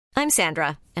I'm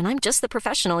Sandra, and I'm just the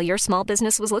professional your small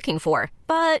business was looking for.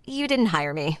 But you didn't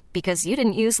hire me because you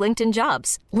didn't use LinkedIn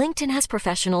Jobs. LinkedIn has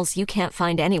professionals you can't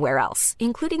find anywhere else,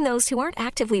 including those who aren't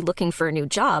actively looking for a new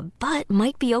job, but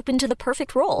might be open to the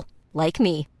perfect role, like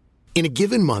me. In a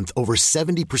given month, over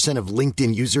 70% of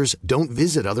LinkedIn users don't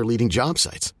visit other leading job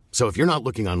sites. So if you're not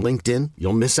looking on LinkedIn,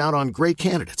 you'll miss out on great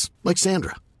candidates like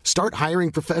Sandra. Start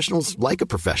hiring professionals like a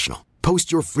professional.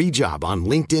 Post your free job on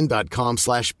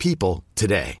linkedin.com/people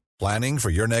today. Planning for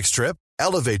your next trip?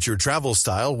 Elevate your travel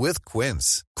style with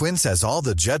Quince. Quince has all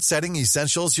the jet-setting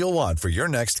essentials you'll want for your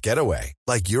next getaway,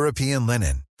 like European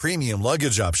linen, premium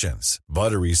luggage options,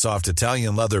 buttery soft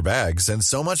Italian leather bags, and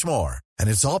so much more. And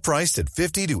it's all priced at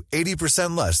 50 to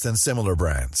 80% less than similar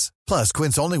brands. Plus,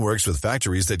 Quince only works with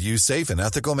factories that use safe and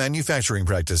ethical manufacturing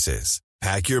practices.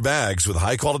 Pack your bags with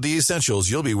high-quality essentials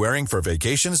you'll be wearing for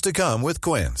vacations to come with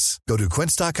Quince. Go to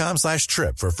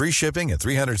quince.com/trip for free shipping and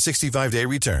 365-day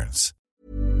returns.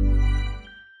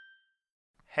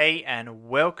 Hey, and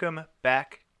welcome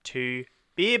back to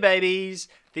Beer Babies.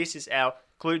 This is our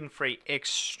gluten-free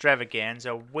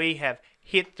extravaganza. We have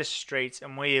hit the streets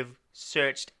and we have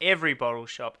searched every bottle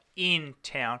shop in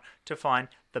town to find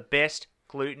the best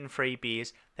gluten-free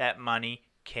beers that money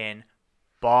can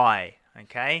buy.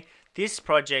 Okay? This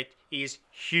project is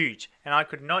huge, and I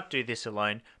could not do this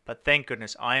alone, but thank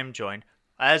goodness I am joined,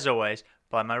 as always,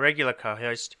 by my regular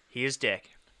co-host. Here's Deck.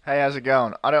 Hey, how's it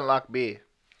going? I don't like beer.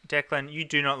 Declan, you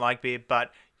do not like beer,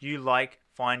 but you like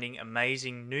finding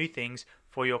amazing new things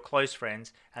for your close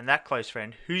friends, and that close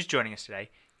friend who's joining us today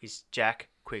is Jack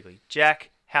Quigley. Jack,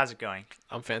 how's it going?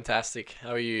 I'm fantastic. How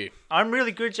are you? I'm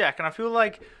really good, Jack, and I feel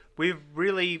like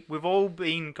we've all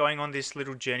been going on this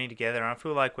little journey together, and I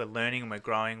feel like we're learning and we're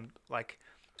growing. Like,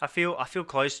 I feel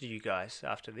closer to you guys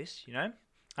after this, you know?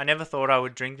 I never thought I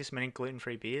would drink this many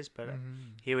gluten-free beers, but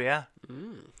here we are.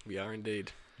 We are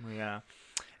indeed. We are.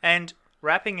 And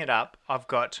wrapping it up, I've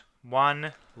got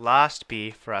one last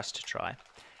beer for us to try.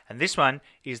 And this one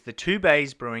is the Two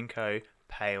Bays Brewing Co.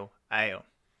 Pale Ale.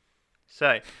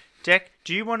 So, Deck,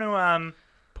 do you want to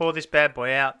pour this bad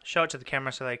boy out, show it to the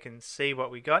camera so they can see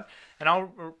what we got? And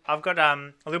I've got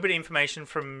a little bit of information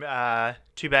from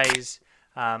Two Bays.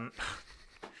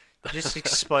 Just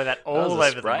explode that all That was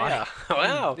a over the mic.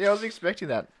 Wow. Yeah, I was expecting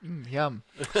that. Yum.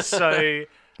 So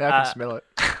Now I can smell it.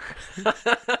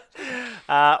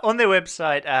 on their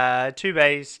website, Two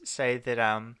Bays say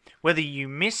that whether you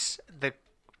miss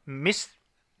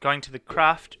going to the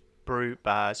craft brew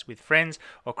bars with friends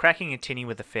or cracking a tinny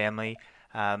with the family,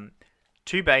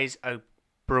 Two Bays are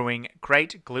brewing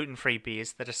great gluten-free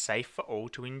beers that are safe for all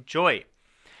to enjoy.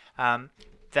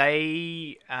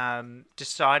 They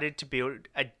decided to build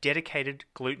a dedicated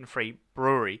gluten-free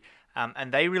brewery,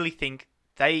 and they really think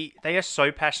they are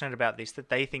so passionate about this that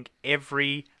they think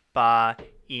every bar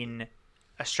in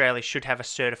Australia should have a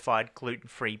certified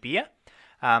gluten-free beer.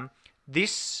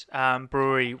 This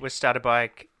brewery was started by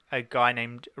a guy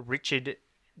named Richard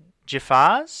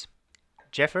Jeffers,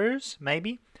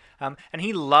 maybe, and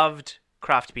he loved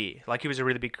craft beer. Like, he was a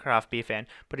really big craft beer fan.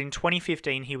 But in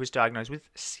 2015, he was diagnosed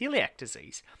with celiac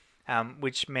disease,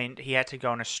 which meant he had to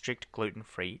go on a strict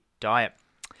gluten-free diet.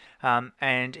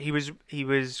 And he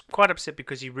was quite upset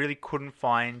because he really couldn't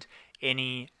find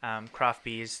any craft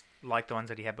beers like the ones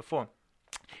that he had before.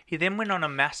 He then went on a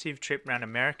massive trip around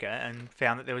America and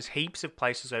found that there was heaps of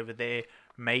places over there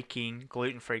making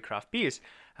gluten-free craft beers,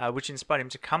 which inspired him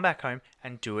to come back home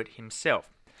and do it himself.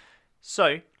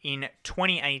 So, in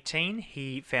 2018,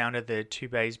 he founded the Two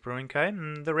Bays Brewing Co.,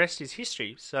 and the rest is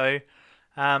history. So,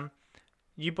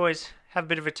 you boys have a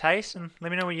bit of a taste, and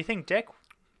let me know what you think. Deck,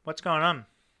 what's going on?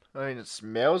 I mean, it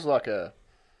smells like a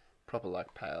proper,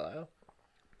 like, pale ale.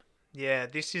 Yeah,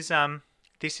 this is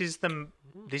the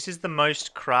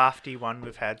most crafty one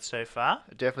we've had so far.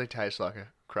 It definitely tastes like a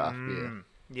craft beer.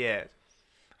 Yeah,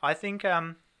 I think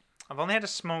I've only had a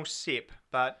small sip,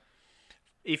 but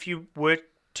if you were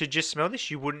to just smell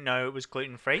this, you wouldn't know it was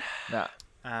gluten free. Nah.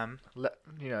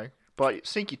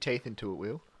 Sink your teeth into it,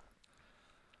 Will.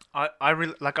 I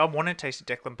really I want to taste it,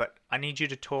 Declan, but I need you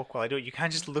to talk while I do it. You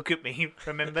can't just look at me.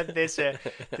 Remember, there's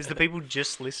the people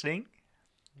just listening.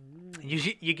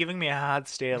 You're giving me a hard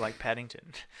stare like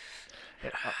Paddington.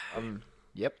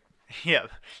 Yep. Yeah,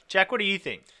 Jack, what do you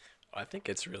think? I think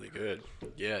it's really good.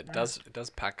 Yeah, it does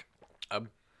pack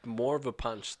more of a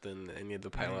punch than any of the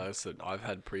pale ales that I've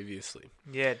had previously.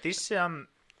 Yeah, this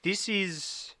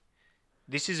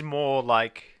is more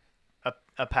like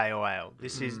a pale ale.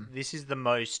 This is the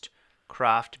most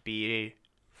craft beer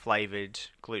flavored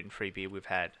gluten-free beer we've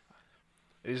had.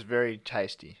 It is very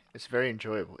tasty. It's very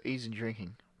enjoyable. Easy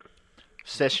drinking.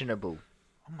 Sessionable.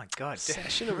 Oh my god.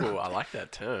 Sessionable. I like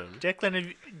that term.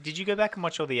 Declan, did you go back and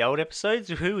watch all the old episodes?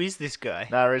 Who is this guy?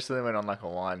 No, I recently went on like a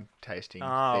wine tasting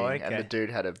Oh, thing, and okay. the dude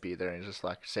had a beer there, and he's just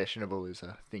like, sessionable is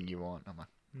a thing you want. I'm like,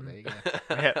 well, there you go.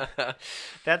 Yeah.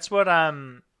 That's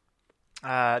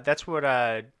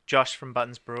what Josh from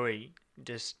Buttons Brewery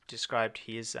just described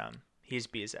his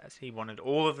beers as. He wanted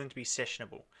all of them to be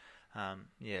sessionable.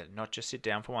 Not just sit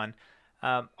down for one.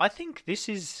 I think this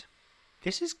is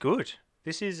good.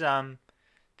 This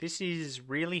is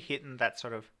really hitting that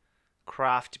sort of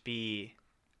craft beer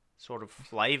sort of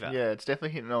flavour. Yeah, it's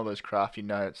definitely hitting all those crafty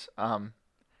notes.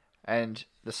 And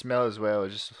the smell as well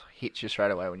just hits you straight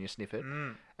away when you sniff it.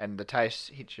 And the taste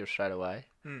hits you straight away.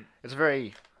 It's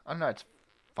very, I don't know, it's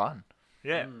fun.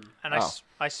 Yeah. And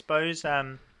I suppose,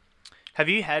 have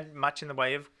you had much in the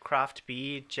way of craft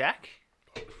beer, Jack?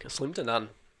 Slim to none,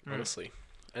 honestly.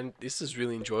 And this is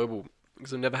really enjoyable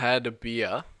because I've never had a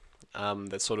beer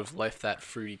that sort of left that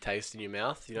fruity taste in your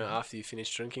mouth, after you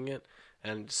finish drinking it.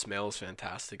 And it smells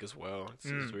fantastic as well.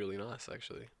 It's really nice,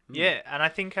 actually. Yeah, and I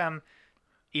think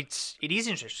it is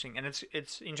interesting, and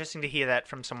it's interesting to hear that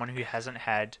from someone who hasn't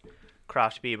had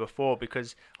craft beer before,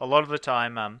 because a lot of the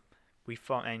time we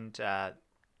find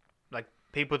like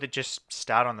people that just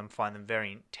start on them find them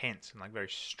very intense and like very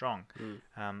strong.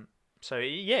 So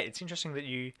yeah, it's interesting that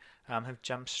you have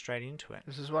jumped straight into it.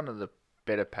 This is one of the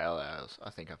better pale ales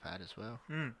I think I've had as well.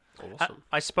 Awesome.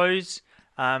 I suppose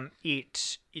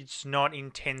it's not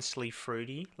intensely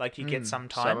fruity like you get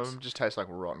sometimes. Some of them just taste like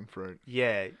rotten fruit.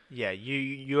 Yeah.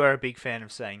 You are a big fan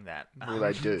of saying that. Well,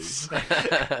 they do.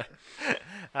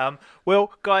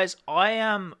 Well, guys,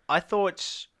 I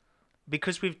thought,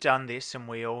 because we've done this and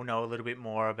we all know a little bit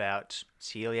more about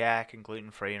celiac and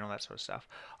gluten-free and all that sort of stuff,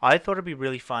 I thought it'd be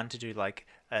really fun to do like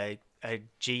a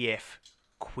GF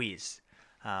quiz.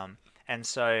 And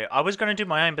so I was going to do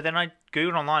my own, but then I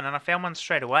Googled online and I found one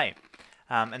straight away.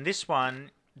 And this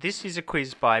is a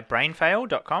quiz by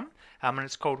brainfail.com, and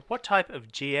it's called "What type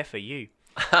of GF are you?"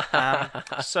 I'm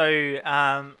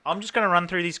just going to run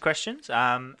through these questions,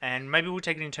 and maybe we'll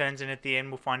take it in turns, and at the end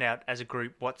we'll find out as a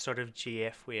group what sort of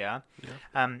GF we are.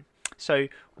 Yeah. So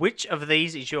which of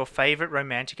these is your favourite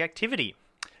romantic activity?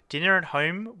 Dinner at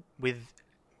home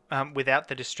without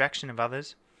the distraction of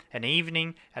others, an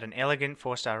evening at an elegant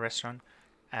 4-star restaurant,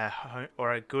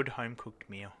 or a good home-cooked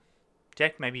meal?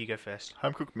 Jack, maybe you go first.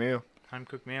 Home-cooked meal.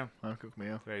 Home-cooked meal. Home-cooked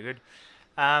meal. Very good.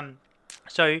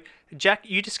 So, Jack,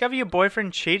 you discover your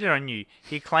boyfriend cheated on you.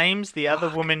 He claims the other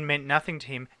woman meant nothing to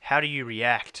him. How do you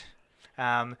react?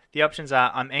 The options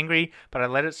are: I'm angry, but I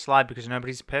let it slide because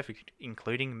nobody's perfect,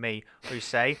 including me. Or you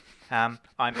say, I'm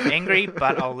angry,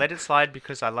 but I'll let it slide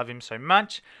because I love him so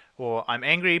much. Or I'm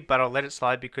angry, but I'll let it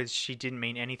slide because she didn't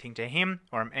mean anything to him.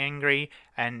 Or I'm angry,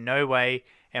 and no way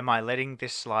am I letting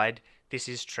this slide. This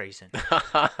is treason.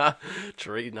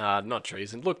 Nah, not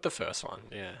treason. Look, the first one.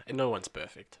 Yeah, and no one's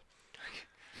perfect.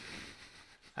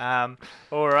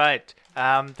 All right.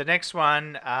 The next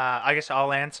one, I guess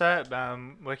I'll answer,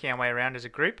 working our way around as a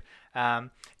group.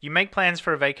 You make plans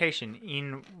for a vacation.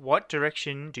 In what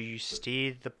direction do you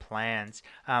steer the plans?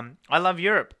 I love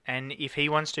Europe, and if he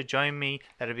wants to join me,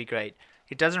 that'd be great.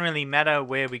 It doesn't really matter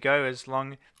where we go as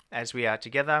long as we are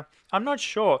together. I'm not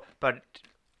sure, but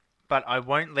I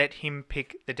won't let him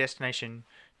pick the destination.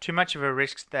 Too much of a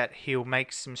risk that he'll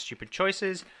make some stupid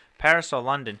choices. Paris or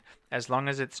London, as long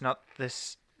as it's not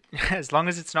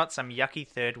some yucky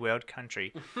third world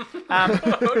country.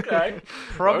 Okay.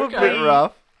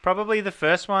 Probably the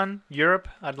first one, Europe.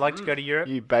 I'd like to go to Europe.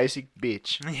 You basic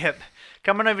bitch. Yep.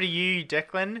 Coming over to you,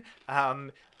 Declan.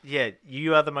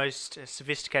 You are the most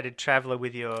sophisticated traveller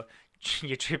with your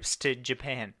trips to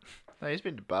Japan. No, he's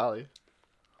been to Bali.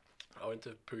 I went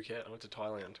to Phuket. I went to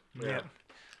Thailand. Yeah.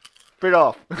 Bit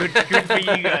off. Good for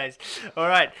you guys. All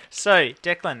right. So,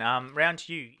 Declan, round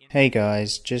to you. Hey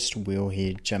guys, just Will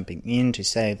here jumping in to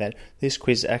say that this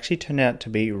quiz actually turned out to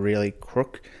be really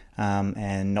crook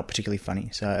and not particularly funny.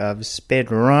 So I've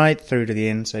sped right through to the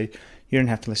end, so you don't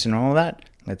have to listen to all of that.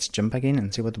 Let's jump back in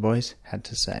and see what the boys had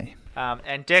to say.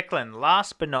 And Declan,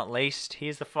 last but not least,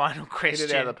 here's the final question.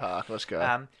 Hit it out of the park. Let's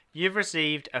go. You've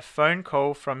received a phone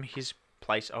call from his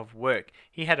place of work.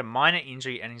 He had a minor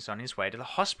injury and is on his way to the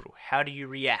hospital. How do you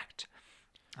react?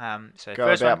 So Go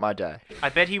first about one, my day. I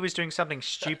bet he was doing something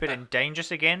stupid and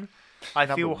dangerous again. I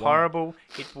Number feel one. horrible.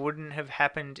 It wouldn't have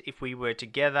happened if we were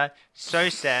together. So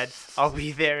sad. I'll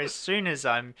be there as soon as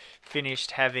I'm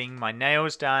finished having my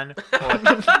nails done.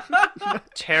 Or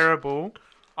terrible.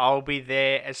 I'll be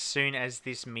there as soon as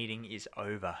this meeting is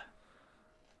over.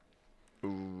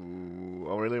 Ooh,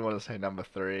 I really want to say number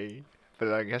 3,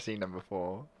 but I'm guessing number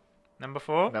 4. Number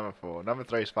 4? Number 4. Number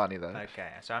 3 is funny though.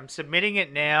 Okay, so I'm submitting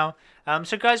it now.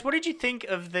 So guys, what did you think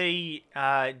of the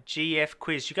GF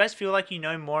quiz? You guys feel like you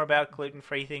know more about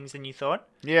gluten-free things than you thought?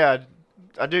 Yeah,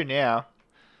 I do now.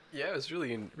 Yeah, it was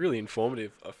really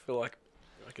informative. I feel like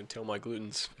I can tell my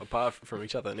glutens apart from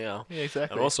each other now. Yeah,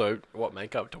 exactly. And also what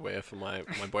makeup to wear for my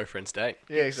boyfriend's date.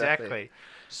 Yeah, exactly.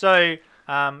 So,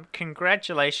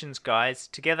 congratulations, guys.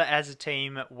 Together as a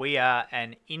team, we are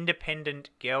an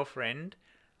independent girlfriend.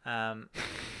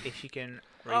 If you can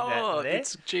read that there.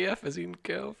 It's GF as in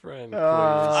girlfriend. Oh,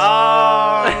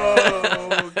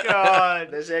 God.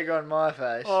 There's egg on my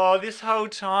face. Oh, this whole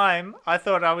time, I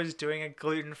thought I was doing a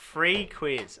gluten-free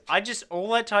quiz.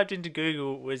 All I typed into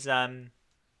Google was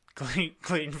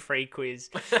gluten-free quiz.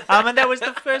 And that was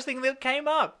the first thing that came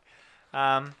up.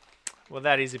 Well,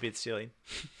 that is a bit silly.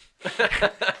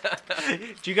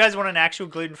 Do you guys want an actual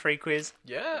gluten-free quiz?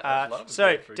 Yeah, I'd love a So,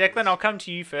 gluten-free Declan, quiz. I'll come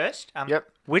to you first. Yep.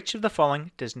 Which of the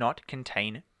following does not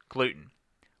contain gluten?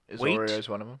 Is wheat. Oreos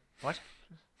one of them? What?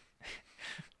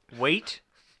 Wheat,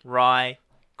 rye,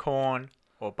 corn,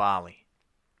 or barley?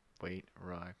 Wheat,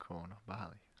 rye, corn, or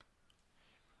barley.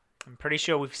 I'm pretty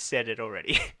sure we've said it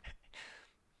already.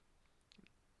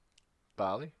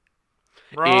 Barley?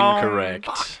 Wrong.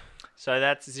 Incorrect. So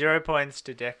that's 0 points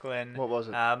to Declan. What was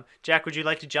it? Jack, would you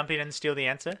like to jump in and steal the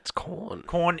answer? It's corn.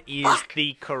 Corn is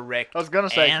the correct I was gonna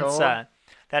say answer. corn.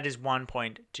 That is 1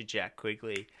 point to Jack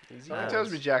Quigley. Something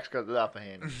tells me Jack's got the upper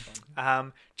hand.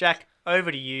 Jack, over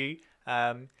to you.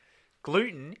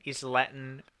 Gluten is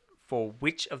Latin for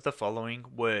which of the following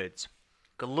words?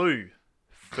 Glue,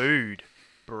 food,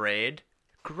 bread,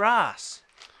 grass.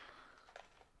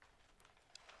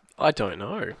 I don't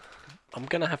know. I'm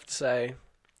going to have to say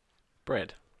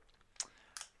bread.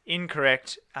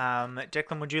 Incorrect.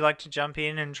 Declan, would you like to jump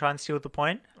in and try and steal the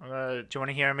point? I'm gonna Do you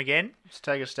want to hear him again? just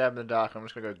take a stab in the dark. I'm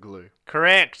just gonna go glue.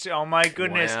 Correct. Oh my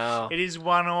goodness. Wow. It is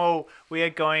 1-1. We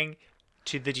are going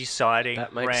to the deciding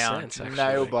That makes round. sense, actually.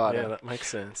 Nail biter. Yeah, that makes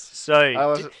sense. So,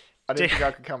 I didn't think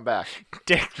I could come back.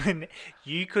 Declan,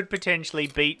 you could potentially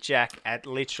beat Jack at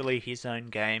literally his own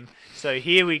game. So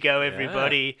here we go,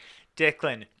 everybody.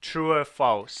 Declan, true or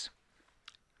false?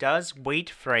 Does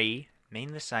wheat-free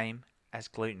mean the same as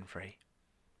gluten-free?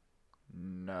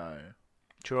 No.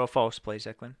 True or false, please,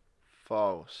 Declan?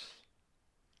 False.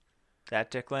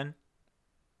 That, Declan?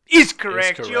 Is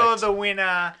correct. correct. You're the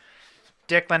winner.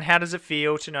 Declan, how does it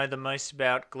feel to know the most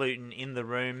about gluten in the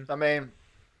room? I mean,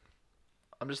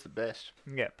 I'm just the best.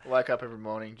 Yep. Wake up every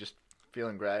morning just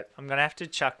feeling great. I'm going to have to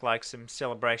chuck like some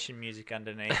celebration music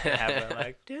underneath and have it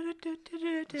like...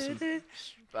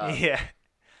 Yeah.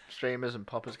 Streamers and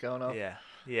poppers going off. Yeah.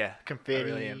 Yeah. Confetti. I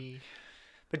really am.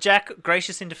 But Jack,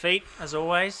 gracious in defeat, as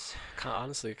always.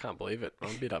 Honestly, I can't believe it.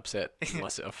 I'm a bit upset with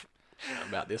myself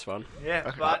about this one.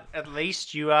 Yeah, but at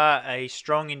least you are a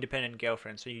strong, independent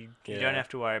girlfriend, so you don't have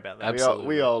to worry about that. Absolutely.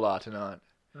 We all are tonight.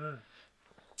 What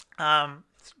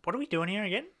are we doing here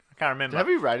again? I can't remember. Have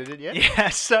you rated it yet? Yeah,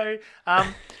 so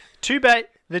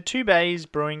the Two Bays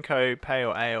Brewing Co.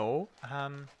 Pale Ale,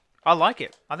 I like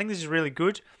it. I think this is really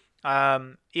good.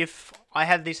 If I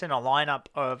had this in a lineup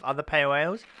of other pale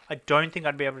ales, I don't think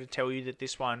I'd be able to tell you that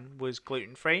this one was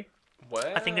gluten free. Wow.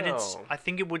 I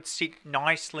think it would sit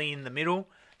nicely in the middle.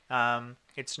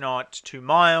 It's not too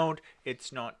mild.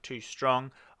 It's not too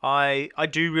strong. I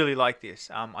do really like this.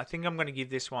 I think I'm going to give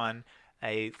this one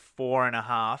a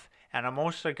 4.5, and I'm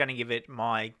also going to give it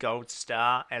my gold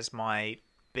star as my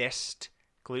best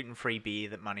gluten-free beer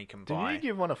that money can buy. Did you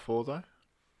give one a 4 though?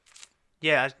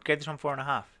 Yeah, I gave this one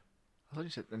 4.5. I thought you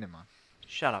said. Never mind.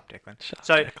 Shut up, Declan.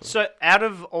 Declan. So out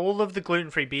of all of the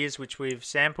gluten-free beers which we've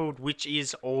sampled, which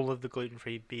is all of the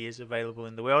gluten-free beers available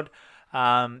in the world,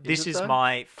 this it is though?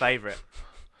 my favourite.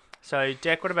 So,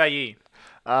 Deck, what about you?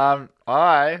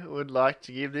 I would like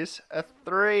to give this a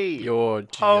 3. You're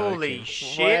joking. Holy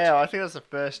shit. Wow, I think that's the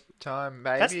first time,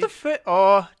 maybe. That's the first...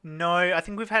 Oh, no. I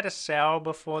think we've had a sour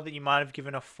before that you might have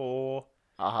given a 4.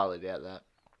 I highly doubt that.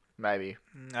 Maybe.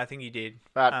 I think you did.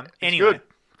 But it's anyway, good.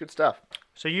 Good stuff.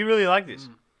 so you really like this.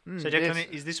 So, Declan, yes.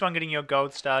 is this one getting your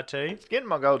gold star too? It's getting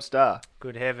my gold star.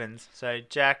 Good heavens. So,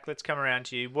 Jack, let's come around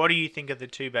to you. What do you think of the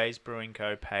Two Bays Brewing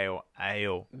Co. Pale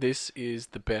Ale? This is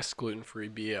the best gluten-free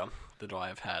beer that I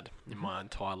have had in my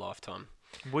entire lifetime.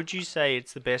 Would you say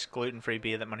it's the best gluten-free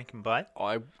beer that money can buy?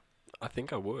 I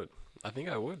think I would.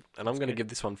 And I'm going to give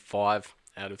this one 5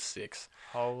 out of 6.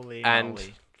 Holy And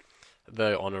moly.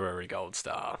 the honorary gold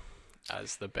star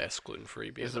as the best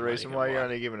gluten-free beer. Is that the money reason can why buy. you're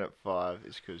only giving it 5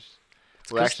 is because...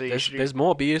 It's Well, 'cause actually, there's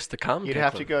more beers to come. you'd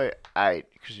have to Declan. go 8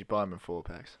 because you buy them in 4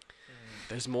 packs.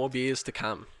 There's more beers to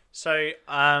come. So,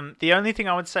 the only thing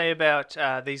I would say about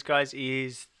these guys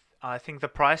is I think the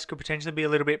price could potentially be a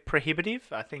little bit prohibitive.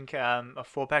 I think a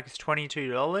 4-pack is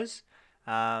 $22,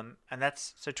 and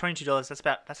that's $22.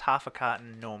 That's half a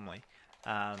carton normally.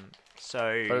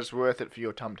 So, but it's worth it for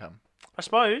your tum tum. I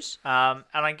suppose. And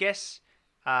I guess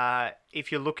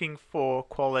if you're looking for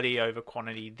quality over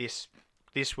quantity, this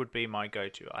would be my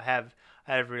go-to. I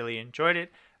have really enjoyed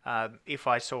it. If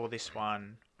I saw this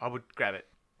one, I would grab it.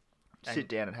 Sit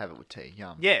down and have it with tea.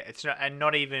 Yum. Yeah, it's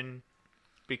not even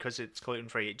because it's gluten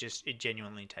free. It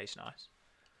genuinely tastes nice.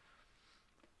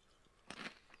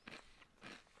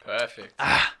 Perfect.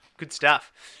 Good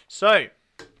stuff. So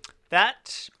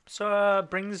that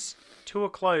brings to a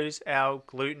close our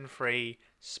gluten free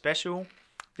special.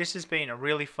 This has been a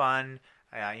really fun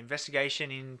investigation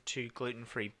into gluten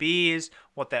free beers,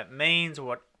 what that means,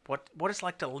 what it's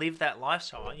like to live that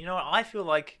lifestyle. You know what? I feel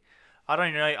like, I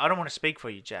don't know, I don't want to speak for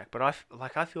you, Jack, but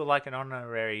I feel like an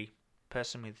honorary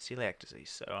person with celiac disease.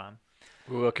 So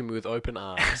we're working with open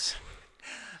arms.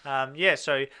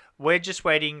 So we're just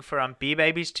waiting for Beer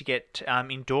Babies to get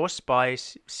endorsed by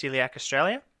Celiac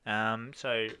Australia.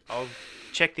 So I'll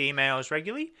check the emails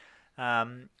regularly.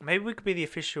 Maybe we could be the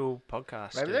official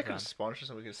podcast. Maybe they could sponsor us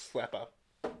and we could slap up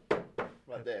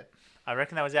right there. I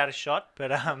reckon that was out of shot,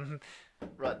 but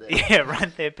right there. yeah,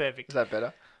 right there, perfect. Is that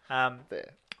better?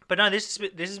 There. But no, this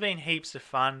has been heaps of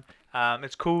fun.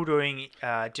 It's cool doing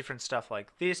different stuff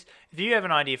like this. If you have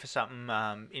an idea for something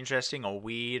interesting or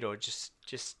weird or just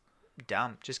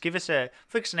dumb, just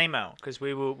flick us an email, because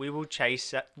we will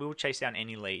chase down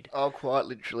any lead. I'll quite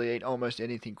literally eat almost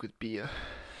anything with beer.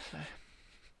 So,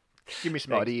 give me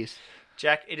some ideas.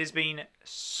 Jack, it has been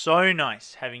so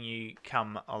nice having you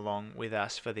come along with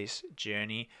us for this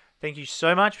journey. Thank you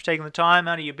so much for taking the time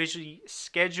out of your busy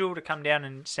schedule to come down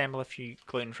and sample a few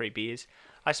gluten-free beers.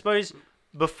 I suppose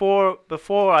before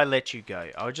I let you go,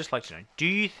 I would just like to know, do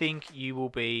you think you will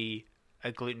be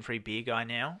a gluten-free beer guy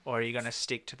now, or are you going to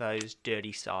stick to those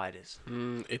dirty ciders?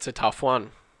 It's a tough one.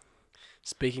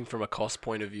 Speaking from a cost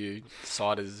point of view,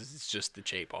 ciders is just the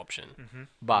cheap option. Mm-hmm.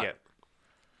 But yep.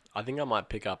 I think I might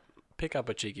pick up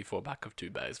a cheeky 4-pack of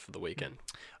 2 bays for the weekend.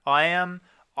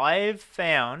 I've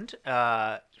found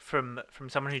from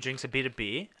someone who drinks a bit of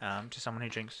beer to someone who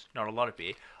drinks not a lot of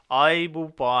beer, I will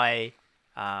buy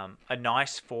a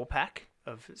nice 4-pack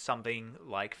of something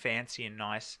like fancy and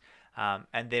nice,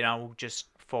 and then I will just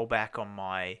fall back on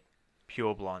my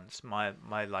pure blondes, my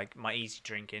easy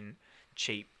drinking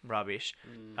cheap rubbish.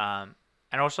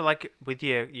 And also, like with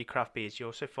your craft beers, you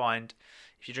also find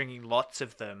if you're drinking lots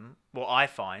of them, well, I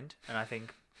find, and I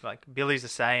think like Billy's the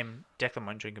same, Declan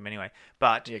won't drink them anyway,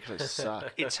 but yeah, because they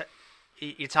suck.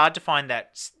 It's hard to find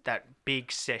that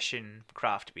big session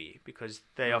craft beer, because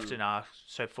they often are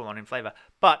so full on in flavour.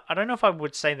 But I don't know if I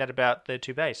would say that about the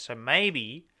 2 bays, so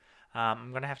maybe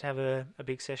I'm going to have a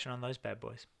big session on those bad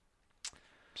boys.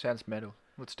 Sounds metal.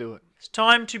 Let's do it. It's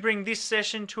time to bring this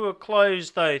session to a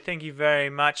close, though. Thank you very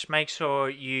much. Make sure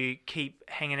you keep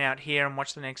hanging out here and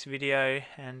watch the next video,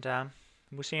 and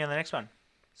we'll see you on the next one.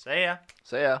 See ya.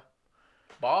 See ya.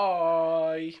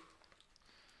 Bye.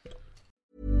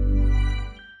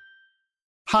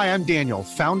 Hi, I'm Daniel,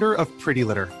 founder of Pretty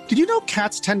Litter. Did you know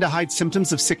cats tend to hide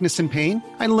symptoms of sickness and pain?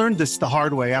 I learned this the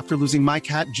hard way after losing my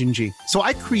cat, Gingy. So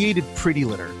I created Pretty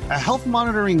Litter, a health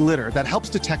monitoring litter that helps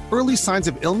detect early signs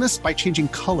of illness by changing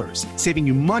colors, saving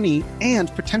you money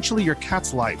and potentially your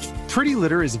cat's life. Pretty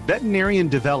Litter is veterinarian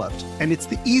developed, and it's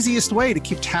the easiest way to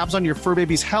keep tabs on your fur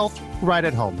baby's health right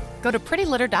at home. Go to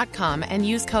prettylitter.com and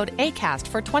use code ACAST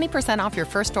for 20% off your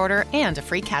first order and a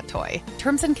free cat toy.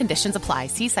 Terms and conditions apply.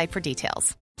 See site for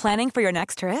details. Planning for your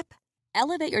next trip?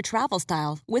 Elevate your travel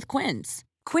style with Quince.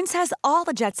 Quince has all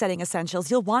the jet-setting essentials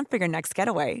you'll want for your next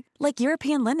getaway, like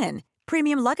European linen,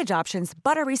 premium luggage options,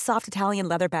 buttery soft Italian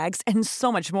leather bags, and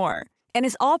so much more. And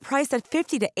is all priced at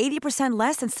 50 to 80%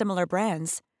 less than similar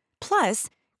brands. Plus,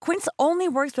 Quince only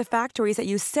works with factories that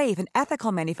use safe and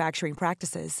ethical manufacturing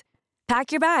practices.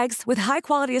 Pack your bags with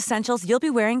high-quality essentials you'll be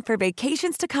wearing for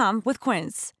vacations to come with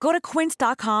Quince. Go to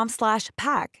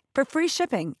quince.com/pack for free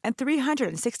shipping and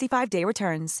 365-day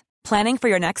returns. Planning for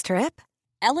your next trip?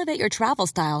 Elevate your travel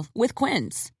style with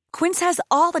Quince. Quince has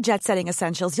all the jet-setting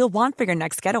essentials you'll want for your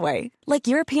next getaway, like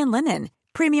European linen,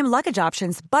 premium luggage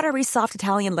options, buttery soft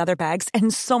Italian leather bags,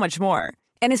 and so much more.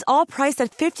 And is all priced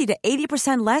at 50 to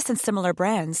 80% less than similar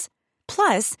brands.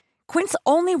 Plus, Quince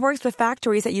only works with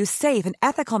factories that use safe and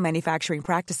ethical manufacturing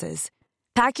practices.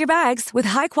 Pack your bags with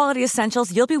high-quality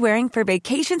essentials you'll be wearing for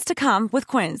vacations to come with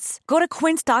Quince. Go to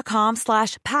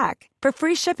quince.com/pack for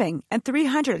free shipping and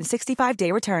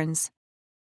 365-day returns.